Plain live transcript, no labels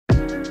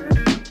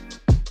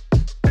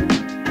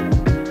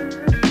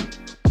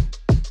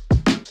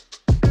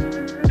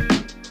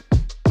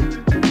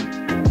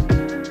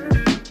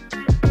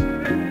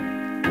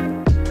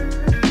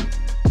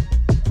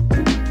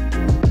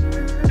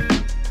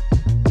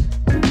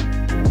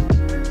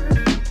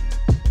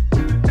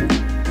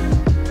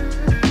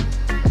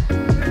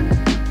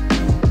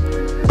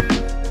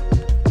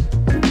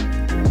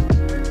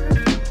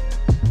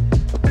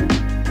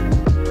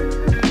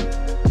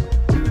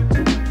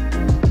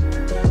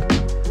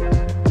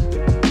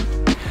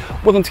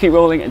Welcome to Keep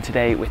Rolling, and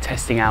today we're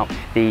testing out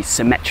the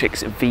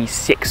Symetrics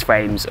V6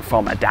 frames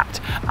from Adapt.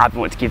 I've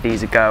been wanting to give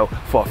these a go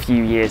for a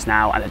few years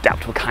now, and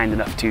Adapt were kind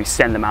enough to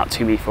send them out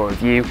to me for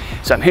review.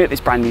 So I'm here at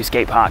this brand new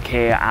skate park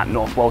here at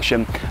North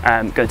Walsham.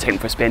 I'm going to take them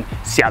for a spin,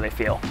 see how they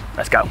feel.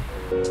 Let's go.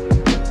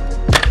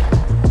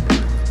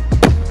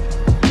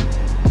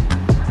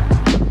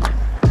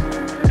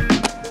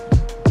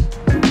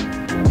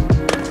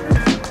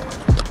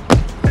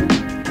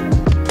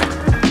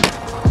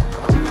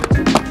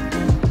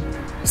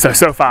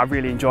 So far, I'm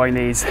really enjoying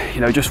these. You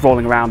know, just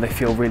rolling around, they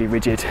feel really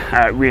rigid,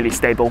 really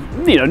stable.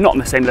 You know, not on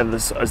the same level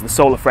as the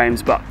solar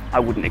frames, but I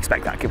wouldn't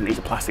expect that given these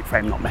are plastic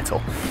frame, not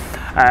metal.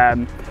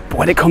 But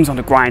when it comes on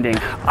to grinding,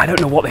 I don't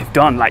know what they've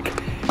done. Like,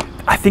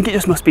 I think it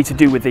just must be to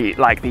do with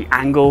the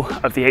angle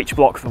of the H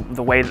block,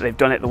 the way that they've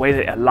done it, the way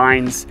that it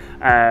aligns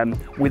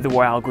with the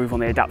Royale groove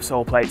on the Adapt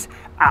sole plates.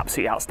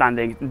 Absolutely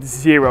outstanding.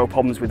 Zero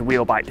problems with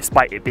wheel bite,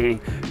 despite it being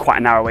quite a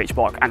narrow H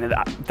block, and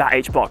that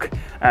H block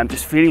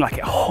just feeling like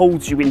it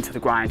holds you into the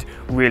grind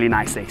really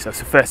nicely. So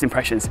first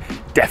impressions,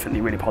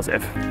 definitely really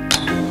positive.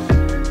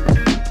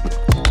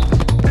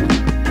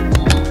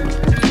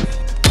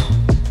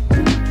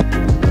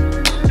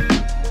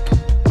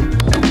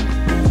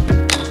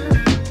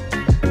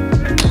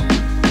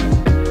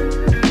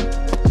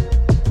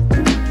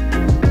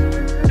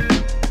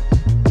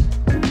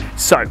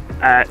 So,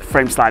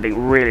 frame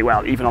sliding really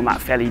well, even on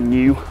that fairly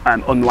new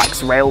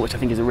unwaxed rail, which I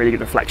think is a really good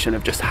reflection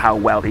of just how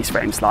well these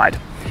frames slide.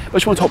 But I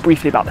just want to talk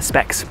briefly about the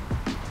specs.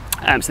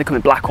 So they come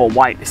in black or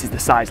white. This is the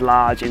size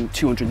large in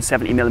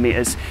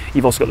 270mm.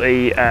 You've also got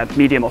the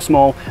medium or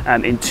small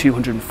in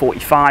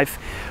 245.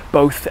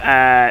 Both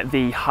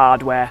the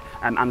hardware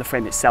and the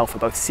frame itself are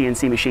both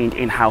CNC machined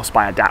in-house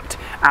by Adapt.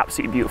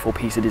 Absolutely beautiful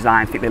piece of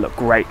design. I think they look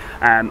great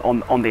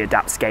on the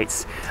Adapt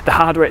skates. The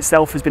hardware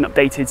itself has been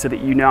updated so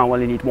that you now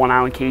only need one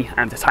Allen key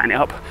to tighten it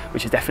up,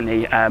 which is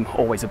definitely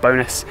always a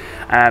bonus.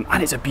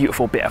 And it's a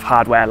beautiful bit of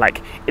hardware.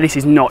 Like, this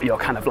is not your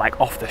kind of like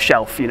off the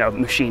shelf, you know,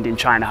 machined in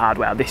China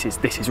hardware. This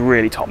is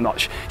really top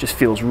notch. Just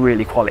feels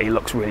really quality,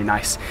 looks really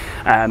nice.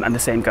 And the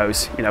same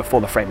goes, you know, for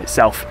the frame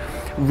itself.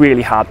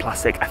 Really hard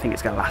plastic. I think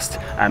it's going to last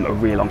a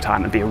really long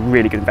time and be a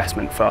really good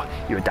investment for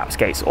your Adapt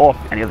skates or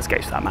any other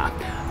skates for that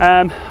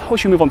matter. What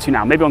should we move on to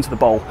now? Maybe onto the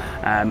bowl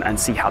and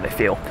see how they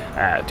feel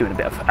doing a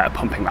bit of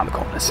pumping around the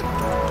corners.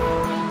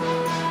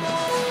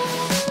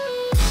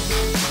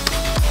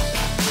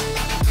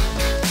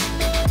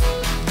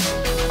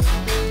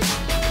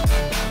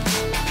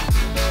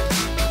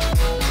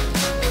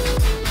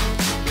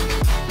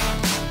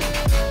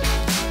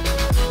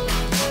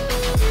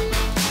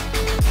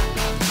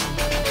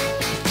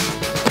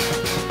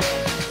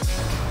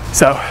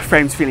 So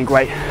frames feeling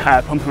great,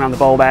 pumping around the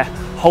bowl there,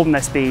 holding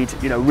their speed,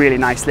 you know, really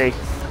nicely.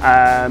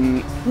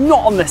 Not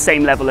on the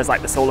same level as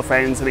like the solar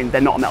frames. I mean,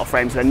 they're not metal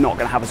frames, so they're not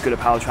going to have as good a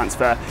power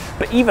transfer.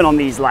 But even on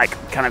these like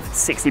kind of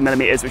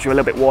 60mm, which are a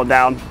little bit worn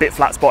down, a bit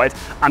flat spotted,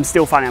 I'm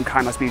still finding I'm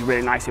carrying my speed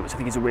really nicely, which I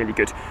think is a really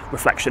good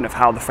reflection of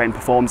how the frame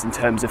performs in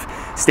terms of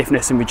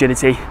stiffness and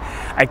rigidity.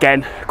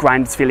 Again,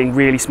 grind is feeling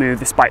really smooth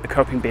despite the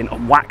coping being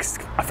unwaxed.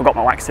 I forgot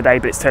my wax today,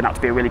 but it's turned out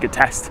to be a really good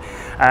test.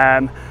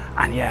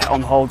 And yeah,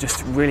 on the whole,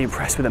 just really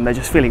impressed with them. They're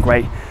just feeling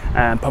great,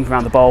 pumping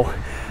around the bowl.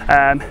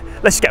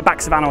 Let's just get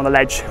back Savannah on the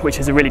ledge, which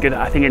is a really good,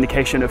 I think,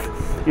 indication of,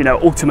 you know,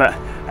 ultimate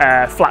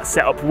flat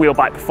setup wheel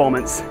bite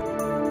performance.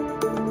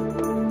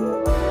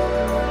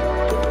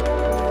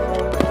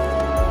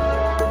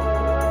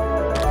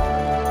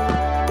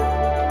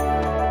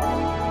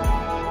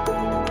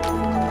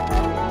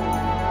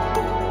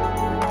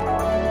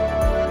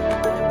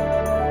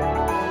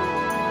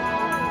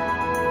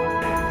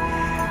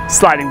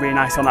 Sliding really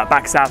nice on that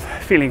back sav,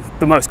 feeling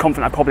the most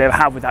confident I probably ever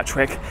have with that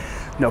trick.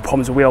 No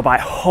problems with wheel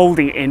bite,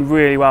 holding it in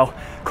really well.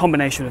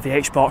 Combination of the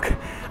H block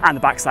and the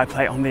backside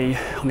plate on the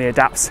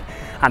Adapts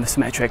and the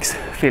Symetrics,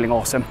 feeling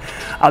awesome.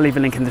 I'll leave a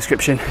link in the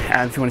description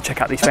if you want to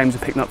check out these frames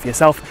and pick them up for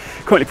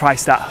yourself. Currently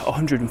priced at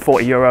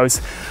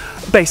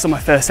 €140. Based on my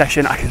first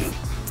session, I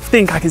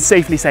can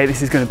safely say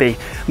this is going to be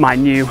my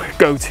new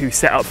go-to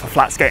setup for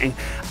flat skating.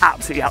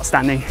 Absolutely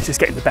outstanding. Just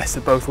getting the best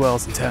of both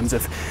worlds in terms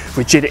of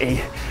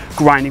rigidity,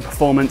 grinding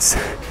performance.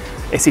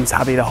 It seems to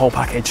have the whole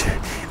package.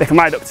 They can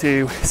ride up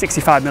to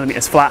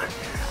 65mm flat.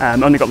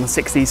 Only got them on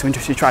 60, so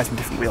interested to try some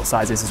different wheel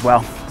sizes as well.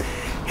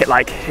 Hit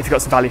like if you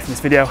got some value from this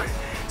video.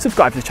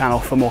 Subscribe to the channel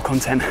for more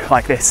content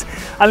like this,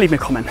 and leave me a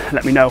comment and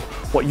let me know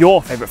what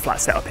your favourite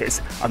flat setup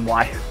is and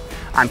why.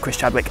 I'm Chris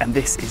Chadwick, and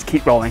this is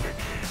Keep Rolling.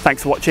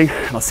 Thanks for watching,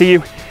 and I'll see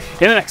you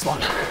in the next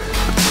one.